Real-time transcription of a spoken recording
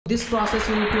this process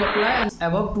you need to apply, and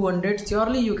above 200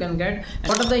 surely you can get.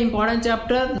 What are the important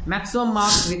chapter? Maximum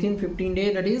marks within 15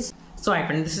 days, that is. So hi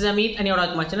friends, this is Amit and you are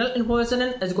at my channel Information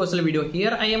and Educational Video.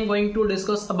 Here I am going to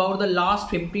discuss about the last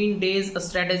 15 days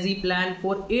strategy plan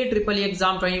for AEEE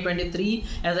exam 2023.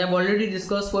 As I have already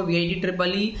discussed for VIT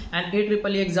EEE, and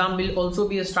AEEE exam will also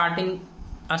be starting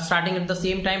at the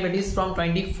same time, that is from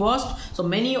 21st. So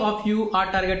many of you are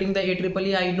targeting the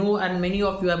AEEE, I know, and many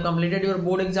of you have completed your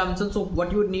board examination. So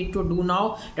what you need to do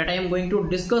now, that I am going to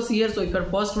discuss here. So if you are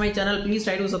first my channel, please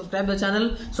try to subscribe the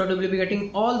channel so that you will be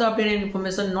getting all the updated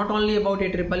information, not only about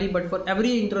AEEE but for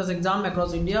every entrance exam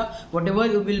across India. Whatever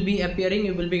you will be appearing,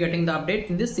 you will be getting the update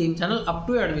in this same channel up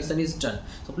to your admission is done.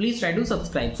 So please try to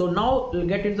subscribe. So now we'll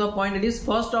get into the point. It is,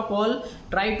 first of all,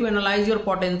 try to analyze your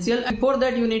potential. Before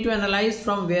that, you need to analyze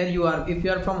from where you are. If you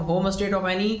are from home state of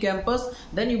any campus,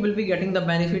 then you will be getting the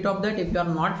benefit of that. If you are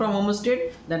not from home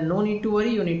state, then no need to worry.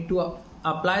 You need to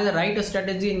apply the right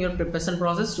strategy in your preparation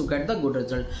process to get the good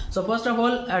result. So first of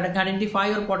all, identify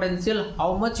your potential,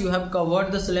 how much you have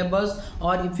covered the syllabus,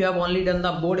 or if you have only done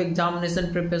the board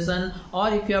examination preparation, or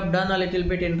if you have done a little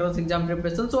bit entrance exam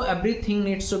preparation. So everything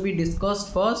needs to be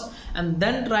discussed first, and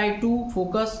then try to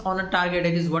focus on a target.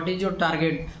 That is, what is your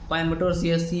target? Coimbatore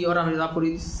CSE or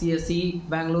Amritapuri CSE,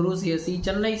 Bangalore CSE,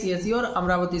 Chennai CSE or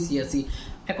Amravati CSE.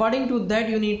 According to that,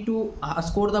 you need to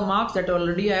score the marks that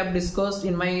already I have discussed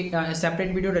in my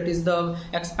separate video, that is the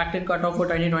expected cutoff for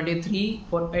 2023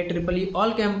 for AEEE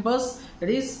all campus, that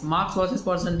is marks versus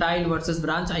percentile versus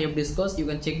branch. I have discussed. You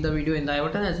can check the video in the I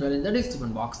button as well in the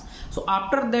description box. So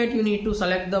after that, you need to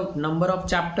select the number of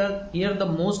chapter. Here the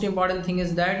most important thing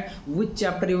is that which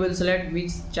chapter you will select,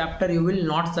 which chapter you will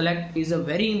not select is a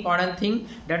very important thing.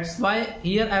 That's why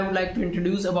here I would like to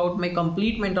introduce about my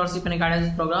complete mentorship and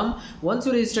guidance program. Once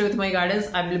you register with my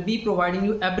guidance, I will be providing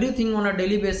you everything on a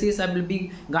daily basis. I will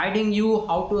be guiding you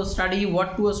how to study,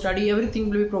 what to study,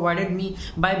 everything will be provided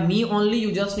by me only.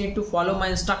 You just need to follow my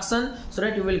instruction so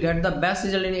that you will get the best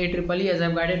result in AEEE, as I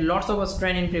have guided lots of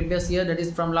students in previous year, that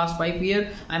is from last 5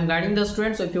 years. I am guiding the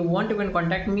students. So if you want, you can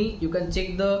contact me. You can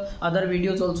check the other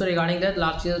videos also regarding that.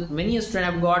 Last year many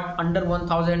students have got under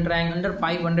 1000 rank, under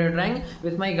 500 rank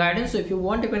with my guidance. So if you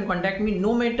want, you can contact me.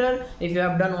 No matter if you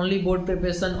have done only board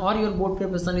preparation or your board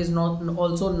preparation is not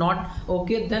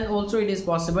okay, then also it is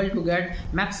possible to get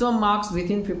maximum marks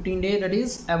within 15 days, that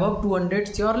is above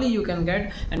 200 surely you can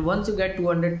get. And once you get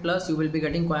 200 plus, you will be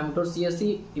getting Coimbatore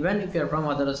CSE. Even if you are from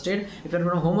other state, if you are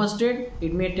from home state,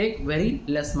 it may take very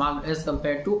less mark as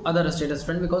compared to other state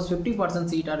student, because 50%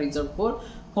 seat are reserved for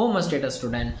home status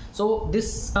student. So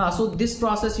this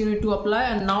process you need to apply.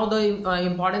 And now the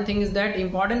important thing is that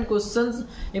important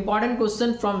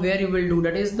question from where you will do,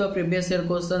 that is the previous year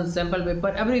questions, sample paper,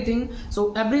 everything.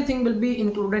 So everything will be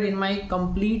included in my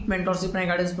complete mentorship and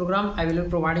guidance program. I will be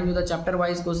providing you the chapter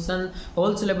wise question,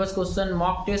 whole syllabus question,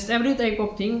 mock test, every type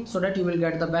of thing, so that you will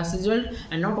get the best result.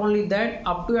 And not only that,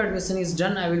 up to your admission is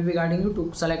done, I will be guiding you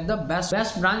to select the best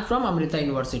branch from Amrita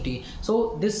University.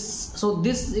 So this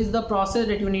is the process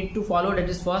that you need to follow. That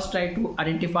is, first try to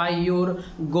identify your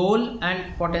goal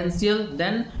and potential,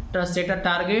 then set a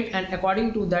target, and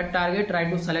according to that target try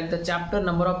to select the chapter,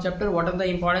 number of chapter, what are the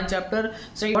important chapter.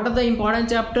 So what are the important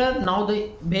chapter? Now the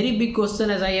very big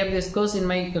question, as I have discussed in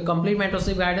my complete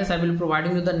mentorship guidance, I will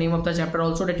providing you the name of the chapter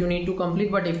also that you need to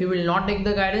complete. But if you will not take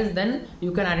the guidance, then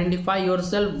you can identify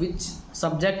yourself which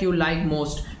subject you like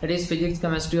most, that is physics,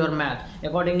 chemistry or math.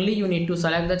 Accordingly you need to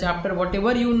select the chapter.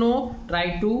 Whatever you know,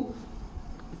 try to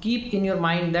keep in your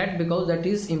mind that, because that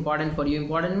is important for you.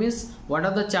 Important means what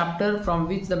are the chapter from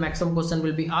which the maximum question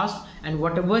will be asked, and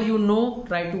whatever you know,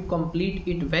 try to complete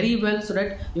it very well so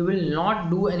that you will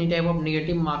not do any type of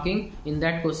negative marking in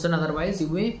that question, otherwise you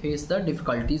may face the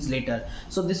difficulties later.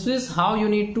 So this is how you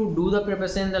need to do the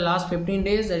preparation in the last 15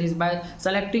 days, that is by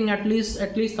selecting at least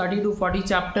 30 to 40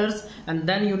 chapters, and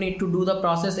then you need to do the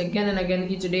process again and again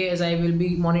each day, as I will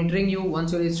be monitoring you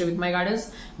once you register with my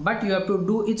guidance. But you have to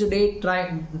do each day.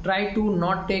 Try to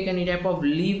not take any type of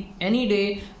leave any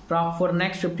day for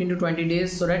next 15 to 20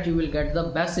 days, so that you will get the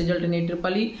best result in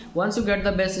AEEE. Once you get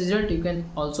the best result, you can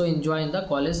also enjoy in the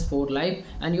college for life,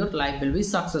 and your life will be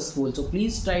successful. So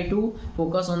please try to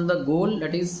focus on the goal,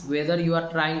 that is whether you are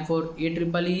trying for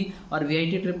AEEE or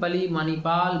VIT EEE,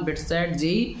 Manipal, BITSAT,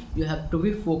 JEE, you have to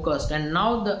be focused. And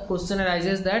now the question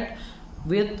arises that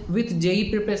with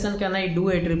JEE preparation can I do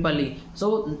AEEE?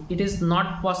 So it is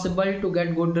not possible to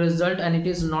get good result, and it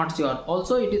is not sure.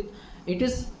 Also it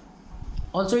is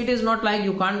Also, it is not like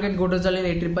you can't get good result in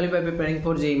AEEE by preparing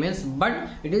for JEE Mains, but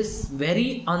it is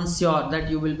very unsure that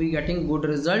you will be getting good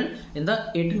result in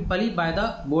the AEEE by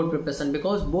the board preparation,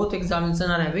 because both examinations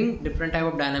are having different type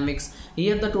of dynamics.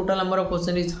 Here the total number of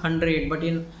questions is 100, but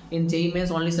in JEE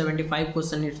Mains only 75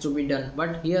 questions needs to be done.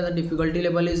 But here the difficulty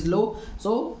level is low,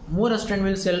 so more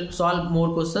students will solve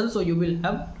more questions, so you will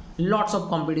have lots of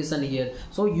competition here.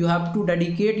 So you have to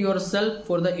dedicate yourself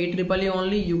for the AEEE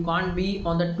only. You can't be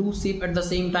on the two ship at the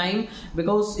same time,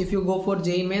 because if you go for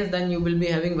JEE Mains, then you will be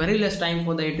having very less time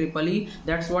for the AEEE.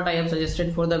 That's what I have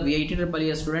suggested for the VIT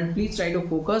EEE student. Please try to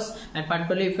focus, and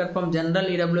particularly if you are from general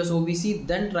EWS OBC,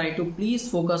 then try to please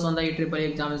focus on the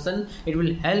AEEE examination. It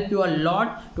will help you a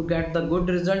lot to get the good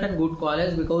result and good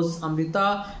college, because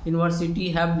Amrita University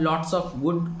have lots of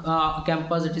good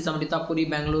campus. It is Amritapuri,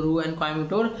 Bangalore and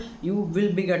Coimbatore. You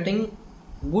will be getting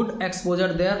good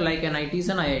exposure there like NITs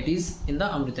and IITs in the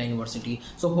Amrita University.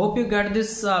 So hope you get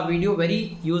this video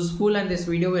very useful, and this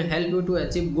video will help you to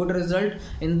achieve good result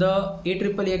in the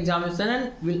AEEE examination,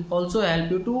 and will also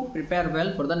help you to prepare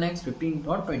well for the next 15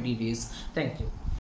 or 20 days. Thank you.